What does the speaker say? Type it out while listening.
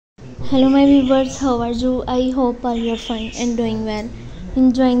Hello my viewers, how are you? I hope all you are fine and doing well.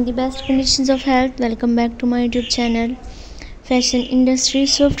 Enjoying the best conditions of health. Welcome back to my YouTube channel Fashion Industry.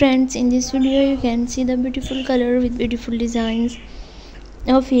 So friends, in this video you can see the beautiful color with beautiful designs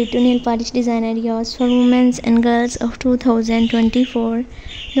of hair to nail polish design ideas for women and girls of 2024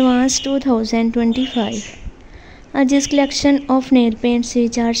 advanced 2025. This collection of nail paints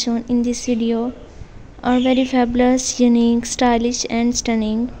which are shown in this video are very fabulous, unique, stylish and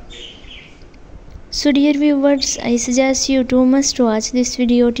stunning. So dear viewers, I suggest you to must watch this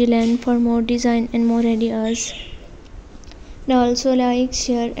video till end for more design and more ideas. And also like,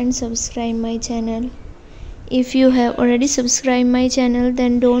 share and subscribe my channel. If you have already subscribed my channel,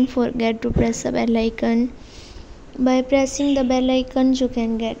 then don't forget to press the bell icon. By pressing the bell icon, you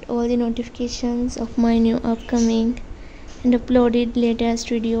can get all the notifications of my new upcoming and uploaded latest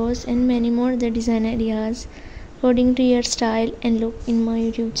videos and many more other design ideas according to your style and look in my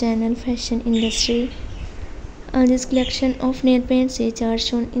YouTube channel Fashion Industry. This collection of nail paints which are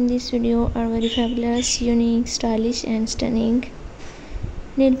shown in this video are very fabulous, unique, stylish and stunning.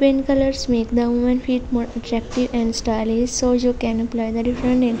 Nail paint colors make the woman feet more attractive and stylish, so you can apply the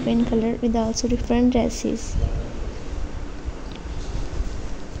different nail paint color with also different dresses.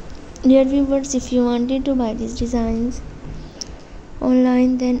 Dear viewers, if you wanted to buy these designs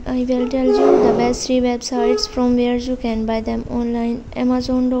online, then I will tell you the best 3 websites from where you can buy them online: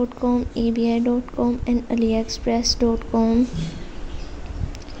 amazon.com, ebay.com and aliexpress.com.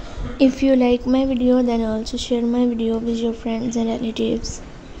 If you like my video, then also share my video with your friends and relatives.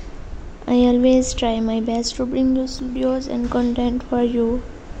 I always try my best to bring those videos and content for you.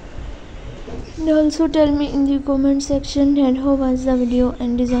 And also tell me in the comment section that how was the video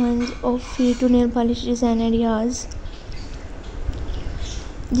and designs of feet to nail polish design ideas.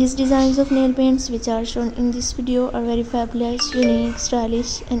 These designs of nail paints which are shown in this video are very fabulous, unique,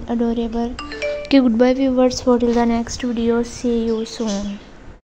 stylish and adorable. Okay, goodbye viewers, for till the next video. See you soon.